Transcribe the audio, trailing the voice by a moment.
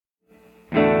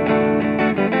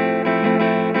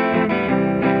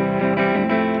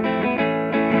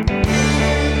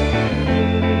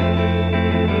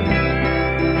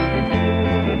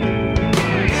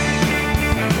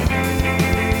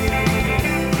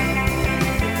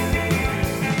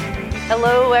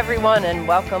Hello, everyone, and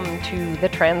welcome to The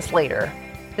Translator.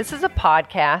 This is a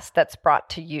podcast that's brought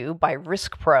to you by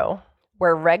RiskPro,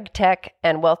 where RegTech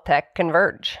and WealthTech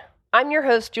converge. I'm your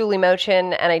host, Julie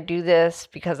Mochin, and I do this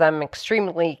because I'm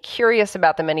extremely curious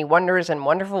about the many wonders and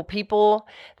wonderful people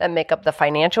that make up the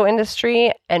financial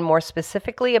industry, and more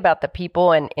specifically about the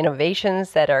people and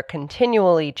innovations that are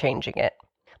continually changing it.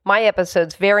 My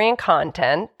episodes vary in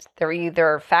content. They're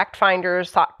either fact finders,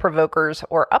 thought provokers,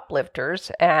 or uplifters.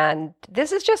 And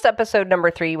this is just episode number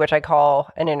 3, which I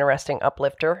call an interesting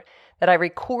uplifter, that I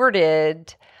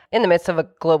recorded in the midst of a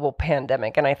global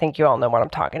pandemic. And I think you all know what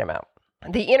I'm talking about.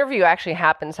 The interview actually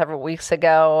happened several weeks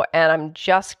ago, and I'm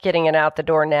just getting it out the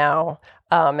door now.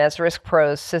 As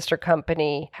RiskPro's sister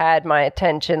company had my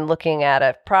attention looking at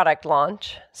a product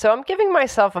launch. So I'm giving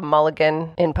myself a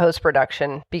mulligan in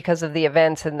post-production because of the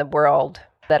events in the world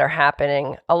that are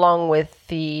happening, along with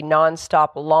the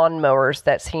nonstop lawnmowers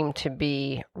that seem to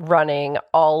be running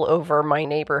all over my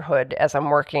neighborhood as I'm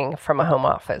working from a home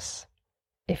office.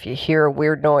 If you hear a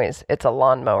weird noise, it's a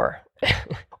lawnmower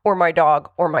or my dog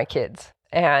or my kids.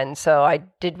 And so I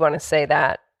did want to say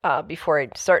that before I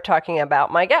start talking about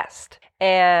my guest.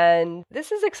 And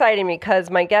this is exciting because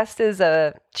my guest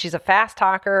she's a fast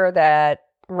talker that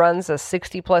runs a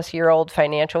 60-plus-year-old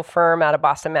financial firm out of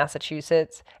Boston,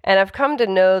 Massachusetts. And I've come to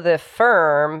know the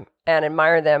firm and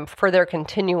admire them for their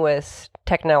continuous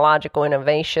technological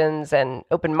innovations and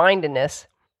open-mindedness.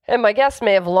 And my guest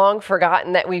may have long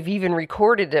forgotten that we've even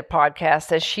recorded a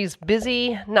podcast, as she's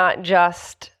busy not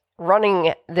just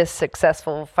running this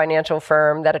successful financial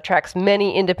firm that attracts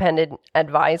many independent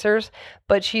advisors,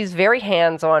 but she's very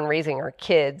hands-on raising her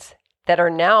kids that are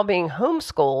now being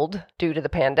homeschooled due to the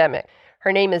pandemic.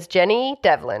 Her name is Jenny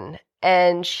Devlin,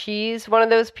 and she's one of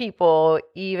those people,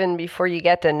 even before you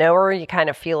get to know her, you kind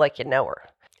of feel like you know her.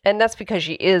 And that's because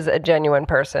she is a genuine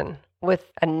person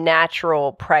with a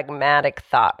natural, pragmatic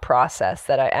thought process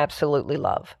that I absolutely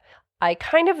love. I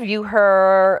kind of view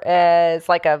her as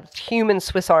like a human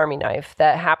Swiss Army knife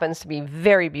that happens to be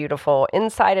very beautiful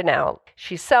inside and out.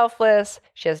 She's selfless.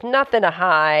 She has nothing to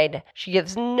hide. She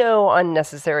gives no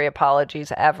unnecessary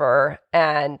apologies ever.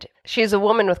 And she's a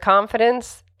woman with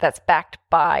confidence that's backed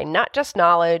by not just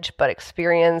knowledge, but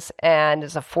experience, and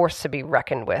is a force to be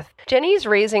reckoned with. Jenny's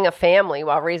raising a family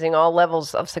while raising all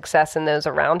levels of success in those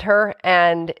around her,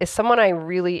 and is someone I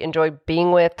really enjoy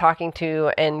being with, talking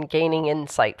to, and gaining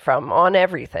insight from on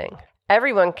everything.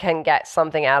 Everyone can get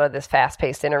something out of this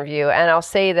fast-paced interview, and I'll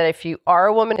say that if you are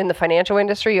a woman in the financial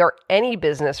industry or any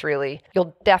business really,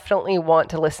 you'll definitely want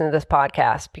to listen to this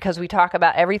podcast because we talk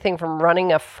about everything from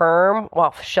running a firm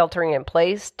while sheltering in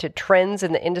place to trends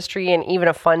in the industry, and even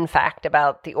a fun fact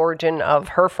about the origin of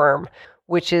her firm,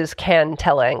 which is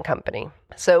Cantella & Company.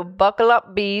 So buckle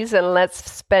up, bees, and let's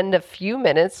spend a few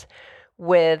minutes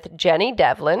with Jenny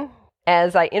Devlin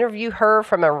as I interview her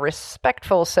from a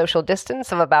respectful social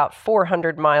distance of about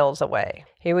 400 miles away.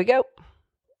 Here we go.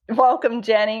 Welcome,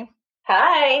 Jenny.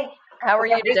 Hi. How are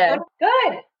you today?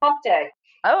 Good. Hump day.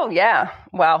 Oh, yeah.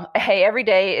 Well, hey, every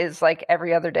day is like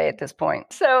every other day at this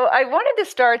point. So I wanted to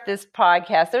start this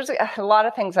podcast. There's a lot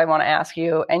of things I want to ask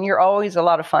you, and you're always a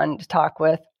lot of fun to talk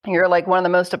with. You're like one of the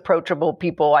most approachable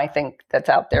people I think that's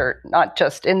out there, not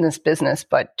just in this business,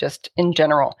 but just in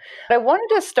general. But I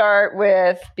wanted to start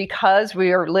with, because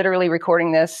we are literally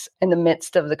recording this in the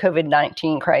midst of the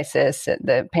COVID-19 crisis,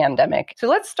 the pandemic. So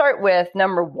let's start with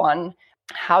number one,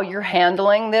 how you're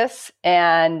handling this.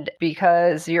 And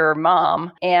because you're a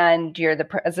mom and you're the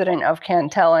president of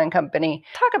Cantella & Company,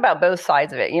 talk about both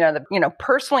sides of it.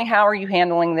 Personally, how are you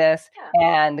handling this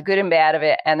and the good and bad of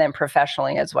it, and then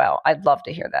professionally as well. I'd love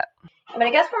to hear that. I mean,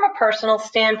 I guess from a personal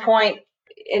standpoint,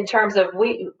 in terms of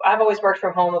I've always worked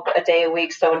from home a day a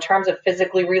week. So in terms of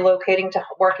physically relocating to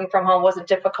working from home wasn't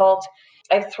difficult.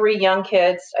 I have 3 young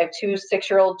kids. I have 2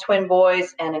 6-year-old twin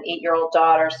boys and an 8-year-old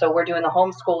daughter. So we're doing the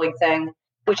homeschooling thing,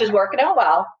 which is working out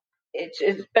well. It's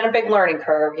been a big learning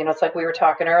curve. It's like we were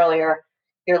talking earlier.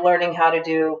 You're learning how to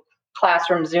do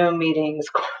classroom Zoom meetings,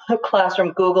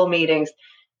 classroom Google meetings.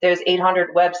 There's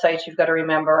 800 websites you've got to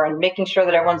remember, and making sure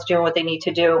that everyone's doing what they need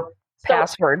to do. So,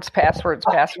 Passwords. Passwords.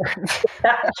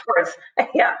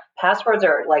 Yeah. Passwords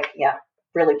are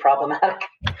really problematic.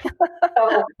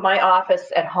 So my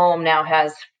office at home now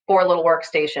has 4 little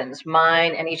workstations,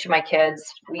 mine and each of my kids.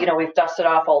 We've dusted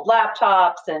off old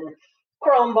laptops and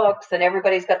Chromebooks, and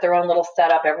everybody's got their own little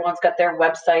setup. Everyone's got their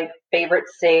website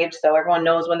favorites saved, so everyone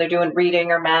knows when they're doing reading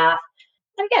or math.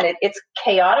 And again, it's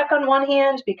chaotic on one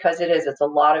hand because it's a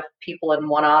lot of people in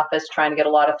one office trying to get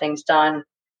a lot of things done.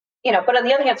 But on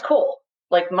the other hand, it's cool.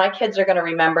 Like, my kids are going to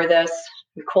remember this.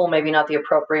 Cool, maybe not the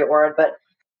appropriate word, but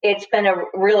it's been a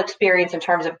real experience in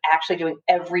terms of actually doing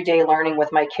everyday learning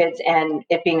with my kids and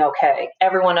it being okay.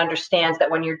 Everyone understands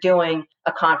that when you're doing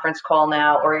a conference call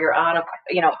now, or you're on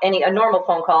a normal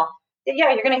phone call,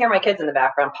 yeah, you're going to hear my kids in the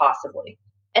background possibly,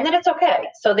 and then it's okay.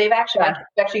 So they've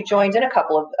actually joined in a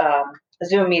couple of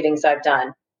Zoom meetings I've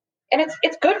done, and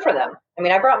it's good for them. I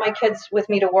mean, I brought my kids with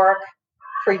me to work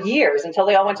for years until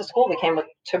they all went to school. They came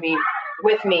to be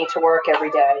with me to work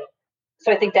every day.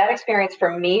 So I think that experience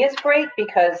for me is great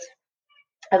because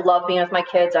I love being with my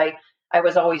kids. I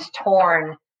was always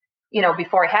torn.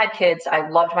 Before I had kids, I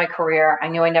loved my career. I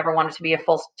knew I never wanted to be a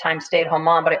full-time stay-at-home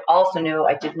mom, but I also knew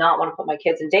I did not want to put my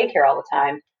kids in daycare all the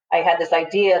time. I had this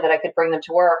idea that I could bring them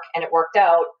to work, and it worked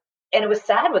out. And it was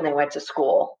sad when they went to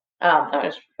school.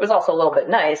 It was also a little bit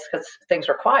nice because things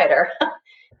were quieter.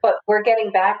 But we're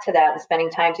getting back to that and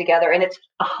spending time together, and it's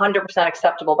 100%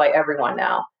 acceptable by everyone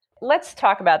now. Let's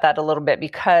talk about that a little bit,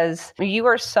 because you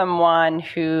are someone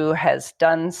who has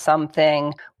done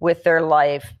something with their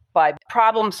life by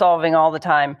problem solving all the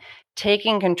time,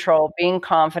 taking control, being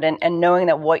confident, and knowing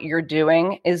that what you're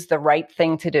doing is the right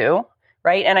thing to do,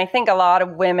 right? And I think a lot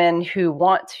of women who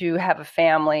want to have a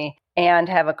family and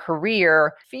have a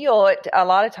career feel it a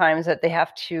lot of times that they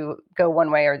have to go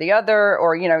one way or the other,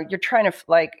 or, you're trying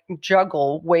to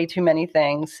juggle way too many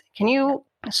things. Can you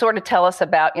sort of tell us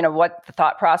about, what the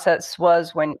thought process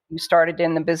was when you started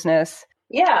in the business?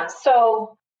 Yeah.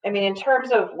 So, I mean, in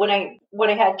terms of when I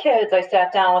had kids, I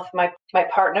sat down with my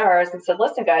partners and said,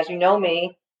 listen, guys, you know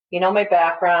me, you know my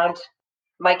background,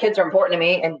 my kids are important to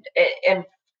me, and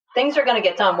things are going to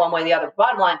get done one way or the other.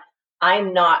 Bottom line,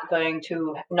 I'm not going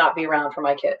to not be around for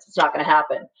my kids. It's not going to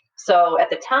happen. So at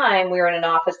the time, we were in an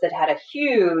office that had a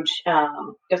huge,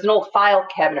 it was an old file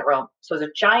cabinet room. So it was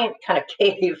a giant kind of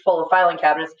cave full of filing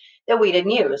cabinets that we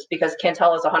didn't use because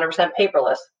Cantella is 100%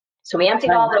 paperless. So we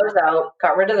emptied all those out,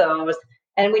 got rid of those,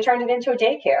 and we turned it into a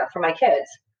daycare for my kids.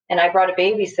 And I brought a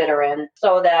babysitter in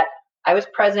so that I was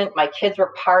present. My kids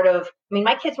were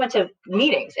my kids went to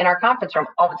meetings in our conference room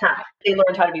all the time. They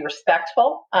learned how to be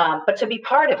respectful, but to be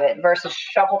part of it versus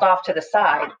shuffled off to the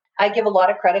side. I give a lot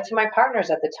of credit to my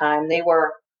partners at the time. They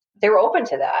were open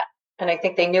to that. And I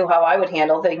think they knew how I would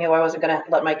handle. They knew I wasn't going to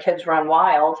let my kids run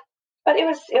wild, but it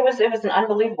was an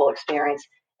unbelievable experience.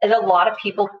 And a lot of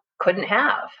people couldn't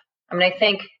have. I mean, I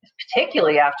think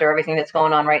particularly after everything that's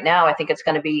going on right now, I think it's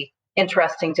going to be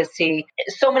interesting to see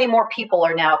so many more people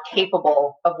are now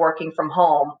capable of working from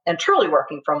home and truly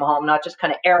working from home, not just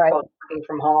kind of air quotes working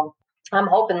from home. I'm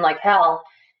hoping like hell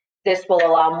this will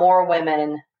allow more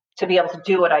women to be able to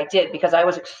do what I did because I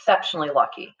was exceptionally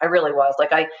lucky. I really was.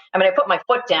 I put my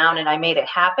foot down and I made it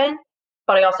happen,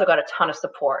 but I also got a ton of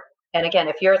support. And again,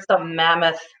 if you're some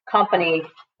mammoth company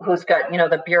who's got,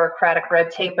 the bureaucratic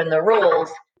red tape and the rules,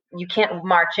 you can't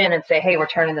march in and say, hey, we're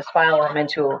turning this file room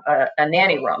into a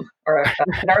nanny room or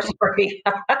a nursery.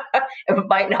 It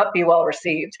might not be well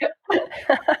received.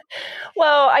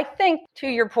 Well, I think to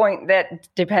your point, that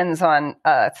depends on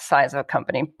the size of a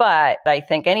company. But I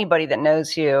think anybody that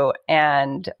knows you,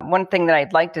 and one thing that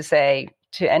I'd like to say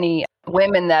to any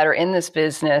women that are in this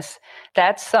business,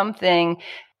 that's something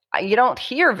you don't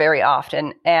hear very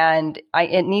often, and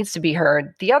it needs to be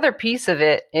heard. The other piece of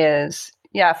it is,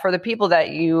 for the people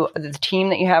the team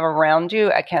that you have around you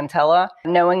at Cantella,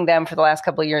 knowing them for the last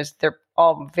couple of years, they're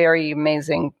all very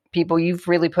amazing people. You've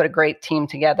really put a great team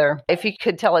together. If you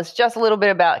could tell us just a little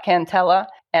bit about Cantella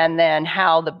and then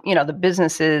how the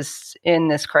business is in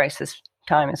this crisis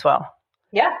time as well.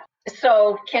 Yeah.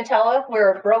 So Cantella,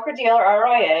 we're a broker-dealer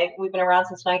RIA. We've been around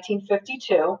since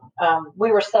 1952.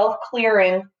 We were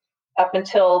self-clearing up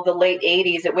until the late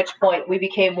 80s, at which point we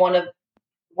became one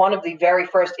of the very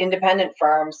first independent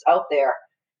firms out there.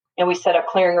 And we set up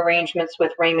clearing arrangements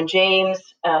with Raymond James,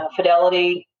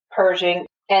 Fidelity, Pershing,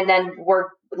 and then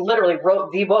literally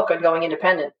wrote the book on going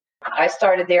independent. I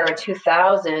started there in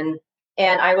 2000,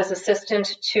 and I was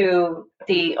assistant to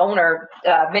the owner,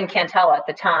 Vin Cantella at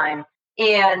the time.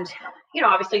 And,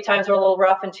 obviously times were a little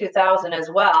rough in 2000 as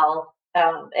well.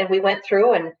 And we went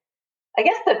through, and I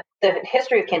guess the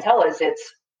history of Cantella is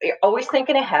you're always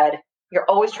thinking ahead. You're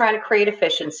always trying to create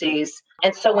efficiencies.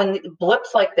 And so when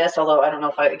blips like this, although I don't know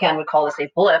if I, again, would call this a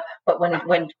blip, but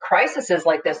when crises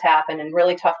like this happen in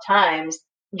really tough times,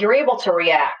 you're able to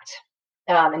react.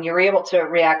 And you're able to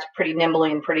react pretty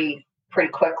nimbly and pretty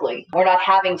quickly. We're not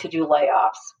having to do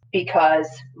layoffs because,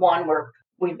 one,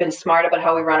 we've been smart about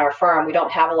how we run our firm. We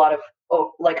don't have a lot of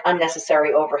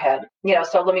unnecessary overhead.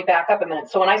 So let me back up a minute.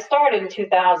 So when I started in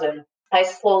 2000, I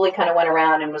slowly kind of went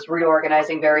around and was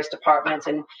reorganizing various departments,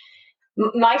 and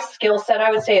my skill set,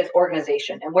 I would say, is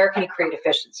organization and where can you create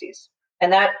efficiencies.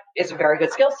 And that is a very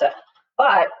good skill set.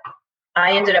 But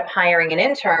I ended up hiring an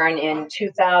intern in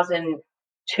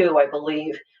 2002, I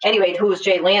believe. Anyway, who was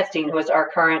Jay Lansing, who is our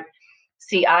current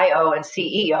CIO and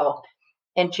CEO.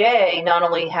 And Jay not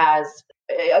only has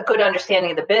a good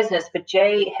understanding of the business, but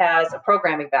Jay has a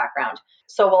programming background.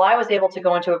 So while I was able to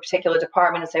go into a particular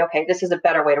department and say, okay, this is a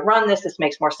better way to run this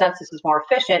makes more sense, this is more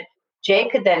efficient, Jay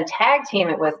could then tag team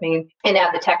it with me and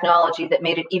add the technology that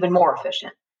made it even more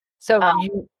efficient. So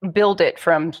you build it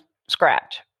from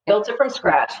scratch. Built it from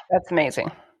scratch. That's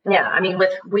amazing. Yeah, I mean,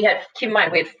 keep in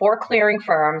mind, we had 4 clearing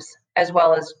firms as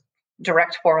well as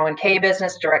direct 401k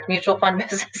business, direct mutual fund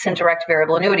business, and direct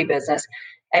variable annuity business.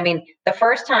 I mean, the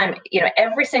first time,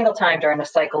 every single time during a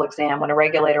cycle exam, when a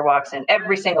regulator walks in,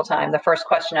 every single time, the first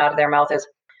question out of their mouth is,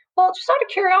 well, just out of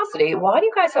curiosity, why do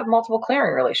you guys have multiple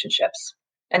clearing relationships?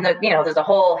 And there's a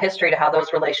whole history to how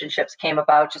those relationships came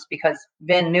about just because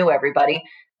Vin knew everybody.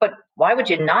 But why would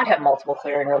you not have multiple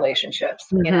clearing relationships?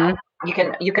 Mm-hmm.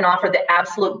 You can offer the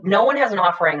absolute, no one has an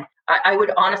offering. I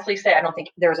would honestly say, I don't think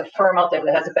there's a firm out there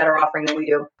that has a better offering than we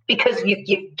do, because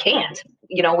you can't,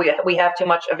 we have too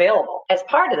much available. As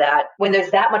part of that, when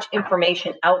there's that much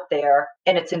information out there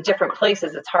and it's in different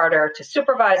places, it's harder to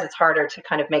supervise. It's harder to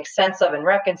kind of make sense of and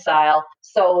reconcile.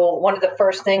 So one of the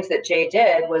first things that Jay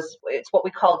did was, it's what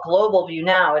we call Global View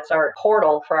now. It's our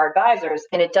portal for our advisors,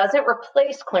 and it doesn't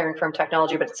replace clearing firm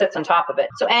technology, but it sits on top of it.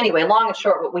 So anyway, long and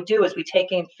short, what we do is we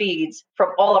take in feeds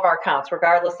from all of our accounts,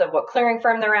 regardless of what clearing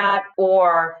firm they're at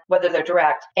or whether they're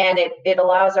direct. And it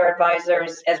allows our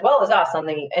advisors, as well as us on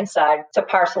the inside, to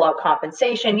parcel out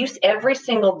compensation. Every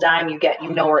single dime you get,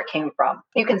 where it came from.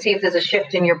 You can see if there's a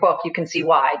shift in your book. You can see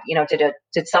why.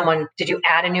 Did you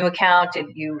add a new account? Did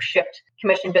you shift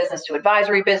commission business to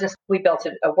advisory business? We built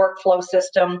a workflow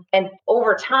system. And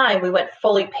over time, we went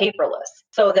fully paperless,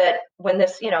 so that when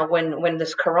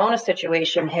this Corona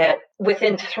situation hit,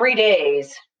 within 3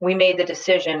 days, we made the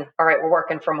decision, all right, we're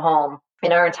working from home.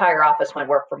 And our entire office went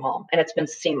work from home, and it's been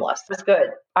seamless. It's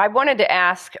good. I wanted to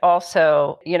ask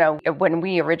also, when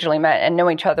we originally met and know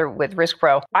each other with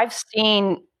RiskPro, I've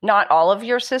seen not all of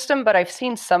your system, but I've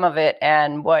seen some of it,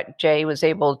 and what Jay was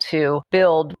able to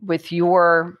build with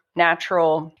your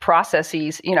natural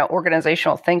processes,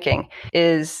 organizational thinking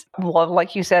is, well,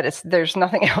 like you said, there's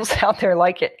nothing else out there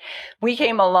like it. We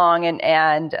came along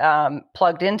and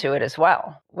plugged into it as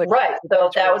well. Right. So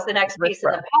that was the next piece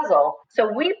of the puzzle.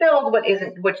 So we build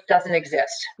which doesn't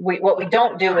exist. What we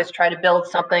don't do is try to build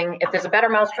something. If there's a better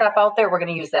mousetrap out there, we're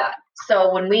going to use that.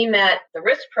 So when we met the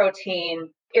RiskPro team,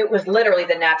 it was literally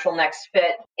the natural next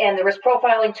fit. And the risk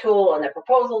profiling tool and the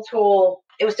proposal tool,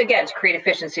 it was, again, to create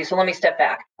efficiency. So let me step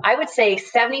back. I would say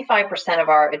 75% of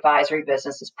our advisory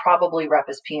business is probably rep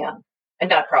as PM. And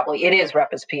not probably, it is rep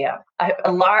as PM.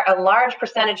 A large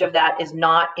percentage of that is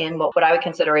not in what I would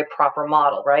consider a proper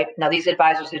model, right? Now, these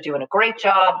advisors are doing a great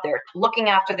job. They're looking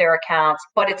after their accounts,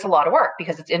 but it's a lot of work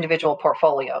because it's individual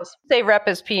portfolios. Say rep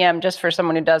as PM, just for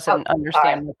someone who doesn't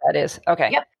understand what that is. Okay.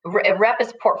 Yep. Rep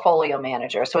is portfolio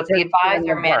manager. So it's the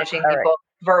advisor managing the book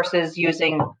versus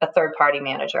using a third-party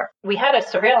manager. We had a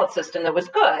surveillance system that was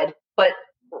good, but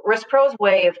RiskPro's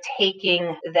way of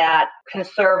taking that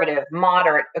conservative,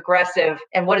 moderate, aggressive,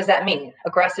 and what does that mean?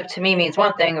 Aggressive to me means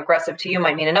one thing, aggressive to you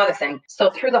might mean another thing.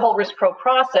 So through the whole RiskPro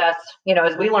process,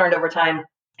 as we learned over time,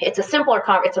 it's a simpler,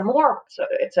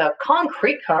 it's a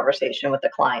concrete conversation with the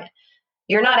client.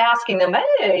 You're not asking them,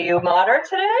 hey, are you moderate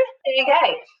today?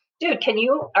 Hey, dude,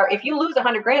 if you lose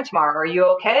 $100,000 tomorrow, are you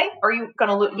okay? Or are you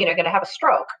going to have a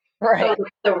stroke? Right.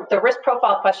 So the risk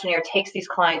profile questionnaire takes these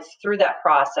clients through that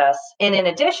process. And in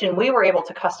addition, we were able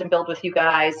to custom build with you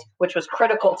guys, which was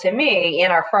critical to me in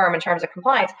our firm in terms of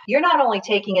compliance. You're not only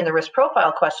taking in the risk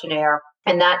profile questionnaire,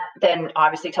 and that then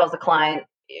obviously tells the client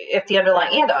if the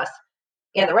underlying, and us,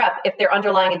 and the rep, if their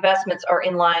underlying investments are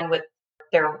in line with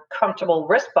their comfortable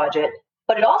risk budget,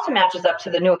 but it also matches up to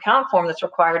the new account form that's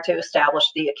required to establish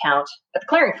the account at the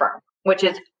clearing firm, which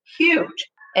is huge.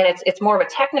 And it's more of a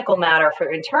technical matter for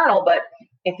internal, but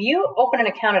if you open an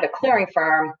account at a clearing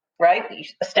firm, right, you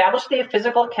establish the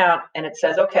physical account and it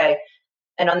says, okay,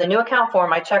 and on the new account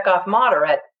form, I check off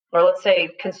moderate, or let's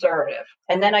say conservative.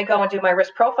 And then I go and do my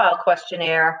risk profile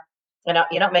questionnaire. And,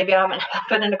 maybe I'm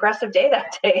having an aggressive day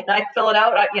that day and I fill it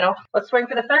out, let's swing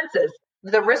for the fences.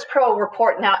 The RiskPro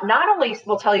report now not only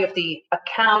will tell you if the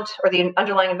account or the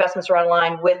underlying investments are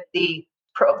online with the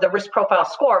risk profile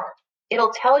score,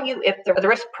 it'll tell you if the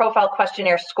risk profile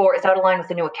questionnaire score is out of line with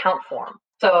the new account form.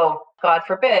 So, God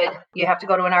forbid, you have to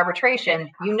go to an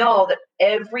arbitration. You know that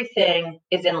everything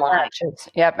is in line.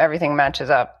 Yep, everything matches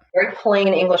up. Very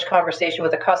plain English conversation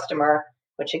with a customer,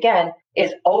 which again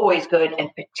is always good. And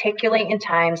particularly in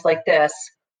times like this,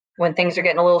 when things are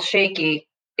getting a little shaky,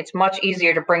 it's much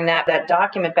easier to bring that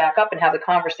document back up and have the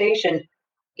conversation.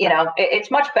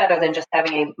 It's much better than just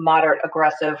having a moderate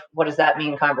aggressive, what does that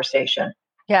mean conversation.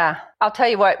 Yeah. I'll tell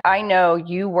you what, I know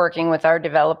you working with our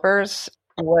developers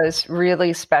was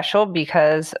really special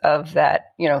because of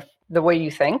that, the way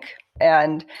you think.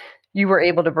 And you were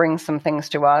able to bring some things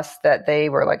to us that they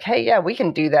were like, hey, yeah, we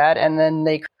can do that. And then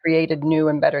they created new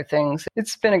and better things.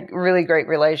 It's been a really great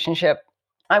relationship.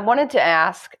 I wanted to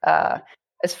ask,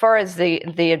 as far as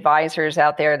the advisors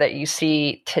out there that you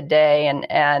see today,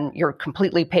 and you're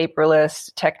completely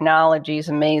paperless, technology is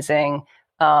amazing.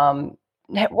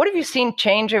 What have you seen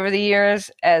change over the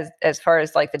years as far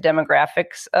as like the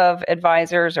demographics of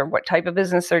advisors or what type of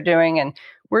business they're doing? And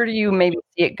where do you maybe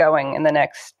see it going in the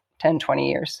next 10, 20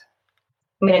 years?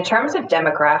 I mean, in terms of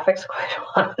demographics, quite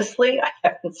honestly, I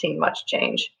haven't seen much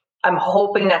change. I'm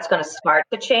hoping that's going to start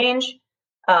to change,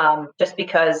 just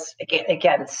because,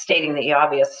 again, stating the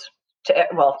obvious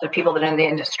to people that are in the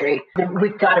industry,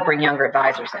 we've got to bring younger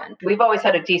advisors in. We've always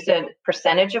had a decent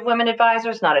percentage of women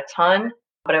advisors, not a ton,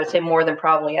 but I would say more than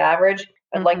probably average.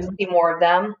 I'd like to see more of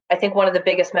them. I think one of the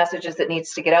biggest messages that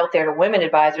needs to get out there to women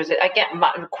advisors, again,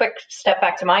 quick step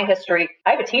back to my history.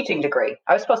 I have a teaching degree.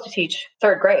 I was supposed to teach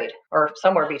third grade or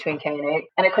somewhere between K and 8,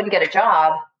 and I couldn't get a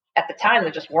job at the time.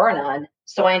 There just were none.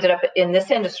 So I ended up in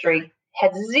this industry,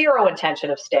 had zero intention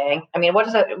of staying. I mean, what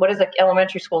is an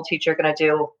elementary school teacher going to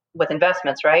do with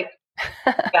investments, right?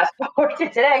 Fast forward to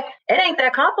today, it ain't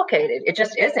that complicated. It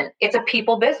just isn't. It's a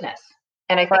people business.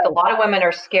 And I think a lot of women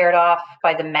are scared off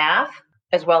by the math,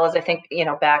 as well as I think,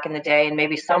 back in the day and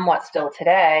maybe somewhat still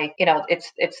today,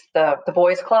 it's the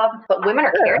boys club, but women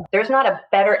are cared. There's not a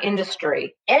better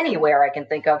industry anywhere I can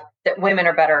think of that women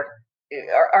are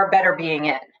better being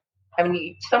in. I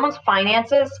mean, someone's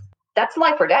finances, that's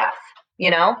life or death,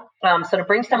 so to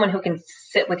bring someone who can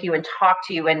sit with you and talk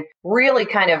to you and really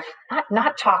kind of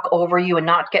not talk over you and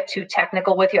not get too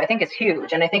technical with you, I think is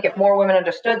huge. And I think if more women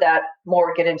understood that, more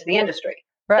would get into the industry.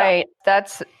 Right.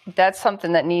 So. That's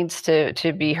something that needs to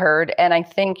be heard. And I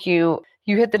think you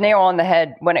hit the nail on the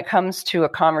head when it comes to a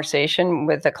conversation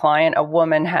with a client. A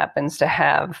woman happens to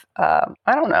have,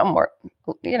 more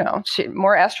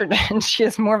estrogen. She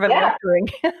has more of a nurturing.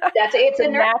 It's a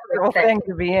natural thing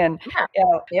to be in.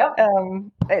 Yeah.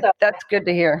 Yep. That's good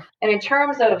to hear. And in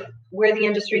terms of where the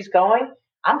industry is going,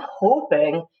 I'm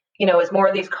hoping, as more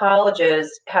of these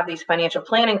colleges have these financial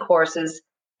planning courses.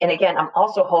 And again, I'm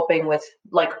also hoping with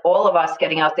like all of us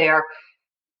getting out there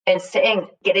and saying,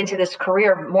 get into this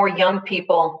career, more young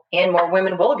people and more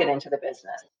women will get into the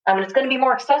business. I mean, it's going to be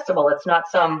more accessible. It's not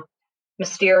some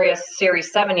mysterious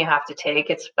Series 7 you have to take.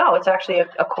 It's actually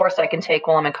a course I can take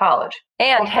while I'm in college.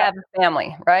 And have a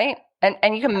family, right?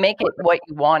 And you can make it what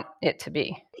you want it to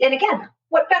be. And again,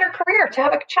 what better career to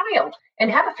have a child and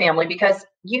have a family, because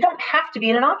you don't have to be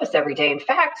in an office every day. In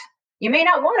fact, you may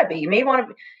not want to be. You may want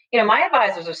to my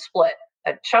advisors are split.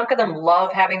 A chunk of them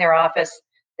love having their office.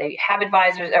 They have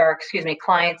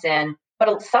clients in,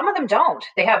 but some of them don't.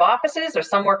 They have offices or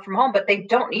some work from home, but they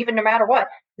don't, even no matter what.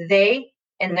 They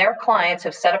and their clients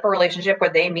have set up a relationship where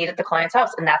they meet at the client's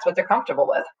house, and that's what they're comfortable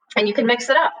with. And you can mix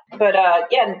it up. But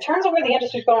in terms of where the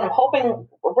industry's going, I'm hoping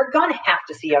we're going to have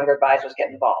to see younger advisors get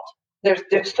involved.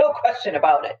 There's no question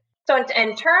about it. So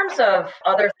in terms of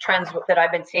other trends that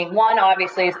I've been seeing, one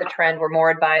obviously is the trend where more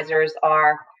advisors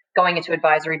are going into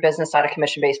advisory business out of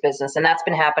commission-based business, and that's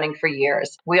been happening for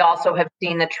years. We also have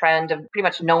seen the trend of pretty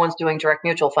much no one's doing direct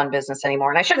mutual fund business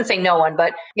anymore. And I shouldn't say no one,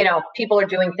 but people are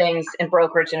doing things in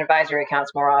brokerage and advisory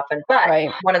accounts more often.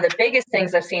 But One of the biggest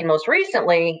things I've seen most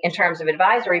recently in terms of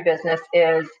advisory business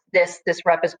is this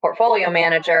rep as portfolio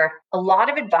manager. A lot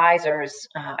of advisors,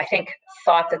 I think,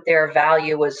 thought that their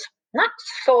value was not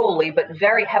solely, but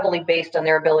very heavily based on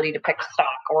their ability to pick a stock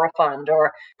or a fund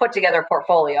or put together a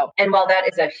portfolio. And while that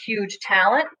is a huge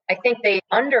talent, I think they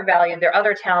undervalued their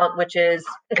other talent, which is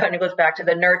kind of goes back to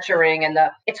the nurturing and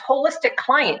it's holistic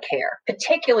client care,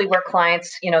 particularly where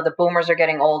clients, the boomers are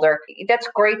getting older. That's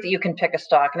great that you can pick a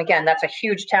stock. And again, that's a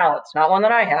huge talent. It's not one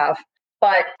that I have.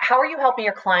 But how are you helping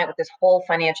your client with this whole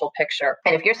financial picture?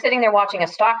 And if you're sitting there watching a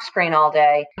stock screen all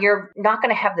day, you're not going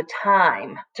to have the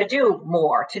time to do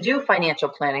more, to do financial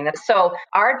planning. So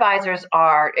our advisors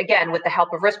are, again, with the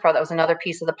help of RiskPro, that was another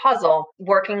piece of the puzzle,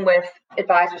 working with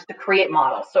advisors to create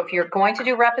models. So if you're going to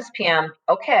do rep as PM,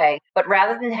 okay, but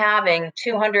rather than having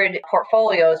 200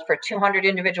 portfolios for 200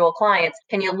 individual clients,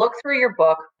 can you look through your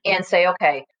book, and say,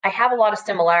 okay, I have a lot of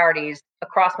similarities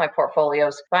across my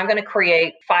portfolios. So I'm going to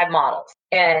create 5 models.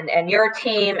 And your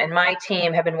team and my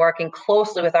team have been working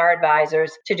closely with our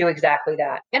advisors to do exactly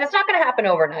that. And it's not going to happen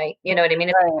overnight. You know what I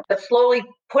mean? Right. But slowly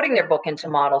putting their book into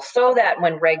models so that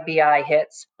when Reg BI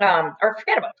hits, or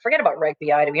forget about Reg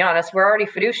BI, to be honest, we're already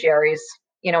fiduciaries,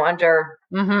 under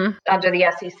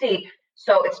the SEC.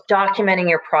 So it's documenting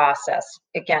your process.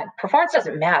 Again, performance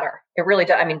doesn't matter. It really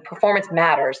does. I mean, performance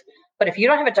matters. But if you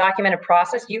don't have a documented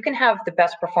process, you can have the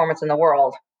best performance in the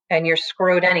world and you're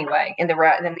screwed anyway in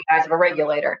the eyes of a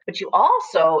regulator. But you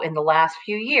also, in the last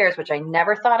few years, which I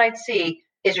never thought I'd see,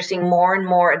 is you're seeing more and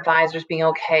more advisors being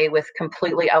okay with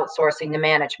completely outsourcing the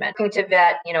management. Looking to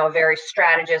vet, a very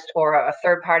strategist or a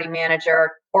third-party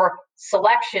manager or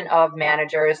selection of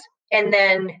managers, and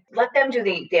then let them do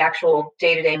the actual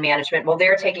day-to-day management while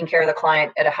they're taking care of the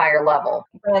client at a higher level.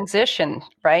 Transition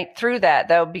right through that,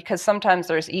 though, because sometimes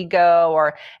there's ego,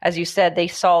 or as you said, they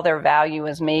saw their value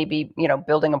as maybe,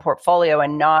 building a portfolio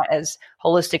and not as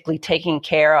holistically taking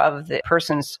care of the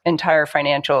person's entire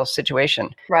financial situation.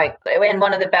 Right. And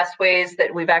one of the best ways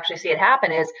that we've actually seen it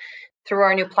happen is through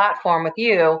our new platform with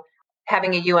you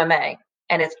having a UMA.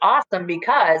 And it's awesome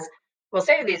because we'll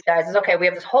say to these guys is, okay, we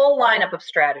have this whole lineup of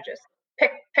strategists.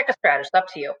 Pick a strategist, up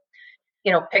to you.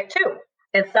 Pick 2.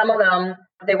 And some of them,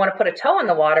 they want to put a toe in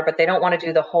the water, but they don't want to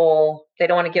do they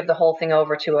don't want to give the whole thing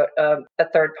over to a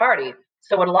third party.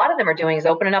 So what a lot of them are doing is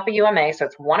opening up a UMA. So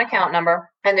it's one account number,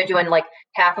 and they're doing like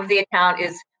half of the account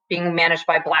is being managed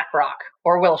by BlackRock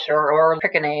or Wilshire or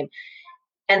pick a name.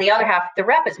 And the other half, the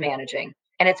rep is managing.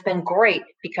 And it's been great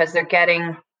because they're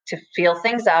getting to feel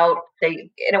things out. And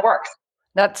it works.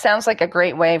 That sounds like a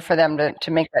great way for them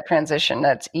to make that transition.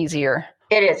 That's easier.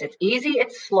 It is. It's easy,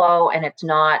 it's slow, and it's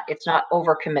not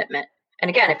overcommitment. And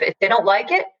again, if they don't like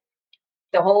it,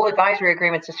 the whole advisory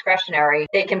agreement's discretionary.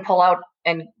 They can pull out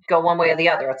and go one way or the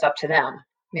other. It's up to them,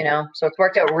 So it's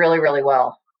worked out really, really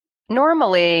well.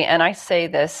 Normally, and I say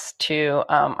this to,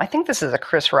 I think this is a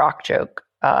Chris Rock joke.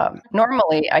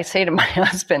 Normally, I say to my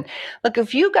husband, look,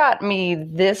 if you got me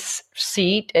this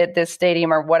seat at this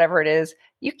stadium or whatever it is,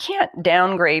 you can't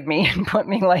downgrade me and put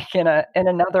me like in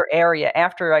another area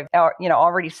after I've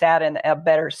already sat in a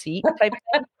better seat type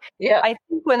thing. Yeah. I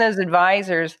think when those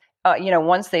advisors,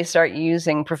 once they start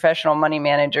using professional money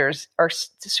managers, or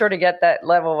sort of get that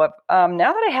level of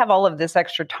now that I have all of this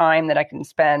extra time that I can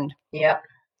spend. Yeah.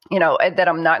 That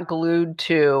I'm not glued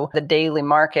to the daily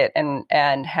market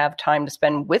and have time to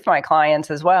spend with my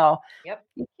clients as well. Yep.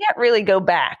 You can't really go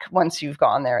back once you've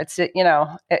gone there.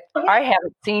 I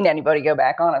haven't seen anybody go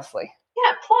back, honestly.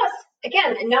 Yeah. Plus,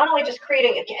 again, not only just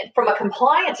creating, again, from a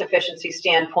compliance efficiency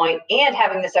standpoint and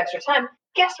having this extra time,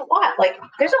 guess what? Like,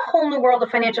 there's a whole new world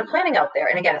of financial planning out there.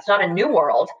 And again, it's not a new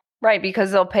world. Right,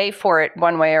 because they'll pay for it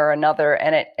one way or another,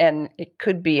 and it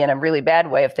could be in a really bad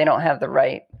way if they don't have the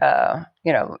right,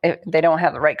 if they don't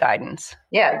have the right guidance.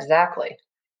 Yeah, exactly.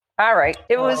 All right,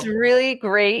 it was really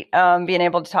great being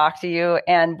able to talk to you.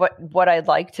 And what I'd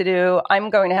like to do,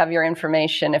 I'm going to have your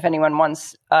information if anyone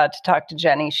wants to talk to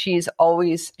Jenny. She's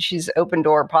open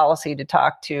door policy to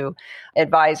talk to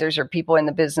advisors or people in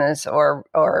the business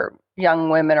or young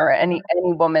women or any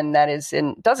woman that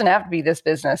doesn't have to be this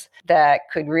business that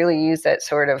could really use that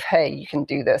sort of, hey, you can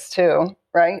do this too,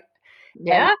 right?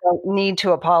 Yeah. And don't need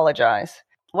to apologize.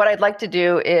 What I'd like to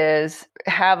do is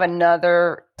have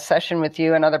another session with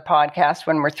you, another podcast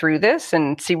when we're through this,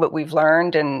 and see what we've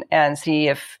learned and see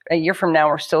if a year from now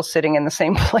we're still sitting in the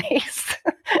same place.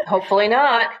 Hopefully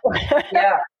not.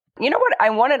 Yeah. You know what? I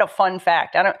wanted a fun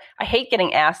fact. I hate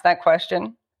getting asked that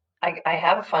question. I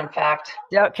have a fun fact.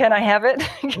 Yeah, can I have it?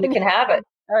 You can have it.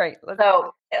 All right.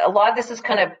 So a lot of this is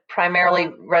kind of primarily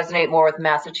resonate more with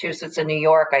Massachusetts and New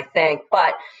York, I think.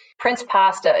 But Prince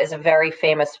Pasta is a very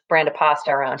famous brand of pasta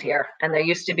around here. And there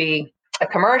used to be a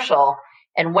commercial,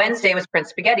 and Wednesday was Prince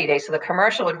Spaghetti Day. So the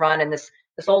commercial would run, and this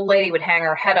old lady would hang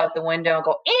her head out the window and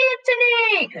go,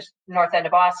 Anthony, because north end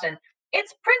of Boston,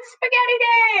 it's Prince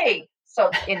Spaghetti Day.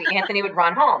 So Anthony would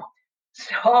run home.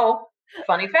 So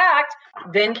funny fact,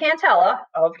 Vin Cantella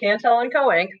of Cantella & Co.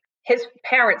 Inc., his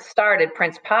parents started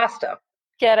Prince Pasta.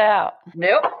 Get out.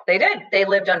 Nope, they did. They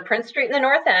lived on Prince Street in the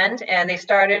North End, and they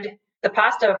started the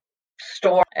pasta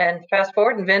store. And fast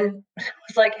forward, and Vin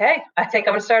was like, hey, I think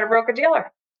I'm going to start a broker-dealer.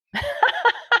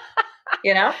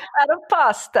 Out of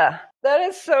pasta. That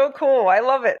is so cool. I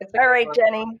love it. All right,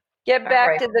 Jenny. Get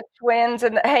back to the twins.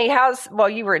 And hey,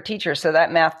 you were a teacher, so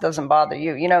that math doesn't bother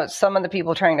you. Some of the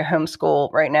people trying to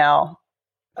homeschool right now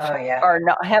are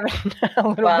not having a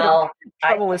little bit of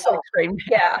trouble with sixth grade.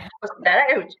 Yeah.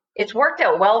 It's worked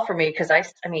out well for me because I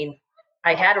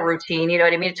had a routine, you know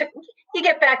what I mean? You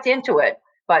get back into it.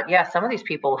 But yeah, some of these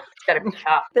people, it's got to be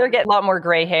tough. They're getting a lot more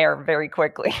gray hair very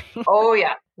quickly. Oh,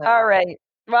 yeah. All right.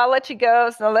 Well, I'll let you go.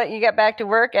 So I'll let you get back to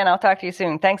work, and I'll talk to you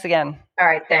soon. Thanks again. All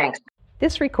right. Thanks.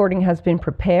 This recording has been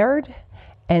prepared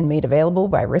and made available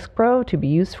by RiskPro to be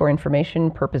used for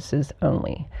information purposes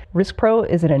only. RiskPro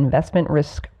is an investment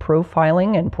risk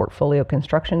profiling and portfolio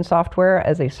construction software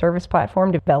as a service platform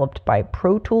developed by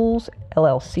Pro Tools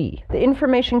LLC. The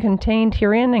information contained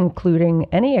herein, including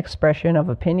any expression of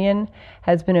opinion,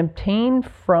 has been obtained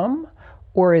from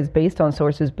or is based on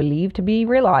sources believed to be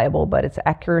reliable, but its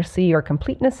accuracy or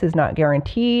completeness is not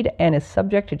guaranteed and is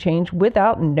subject to change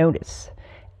without notice.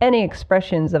 Any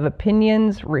expressions of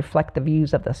opinions reflect the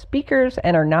views of the speakers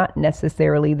and are not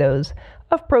necessarily those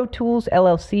of Pro Tools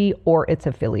LLC or its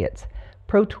affiliates.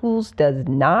 Pro Tools does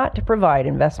not provide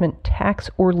investment, tax,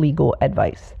 or legal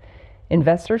advice.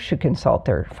 Investors should consult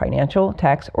their financial,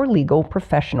 tax, or legal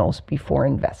professionals before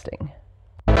investing.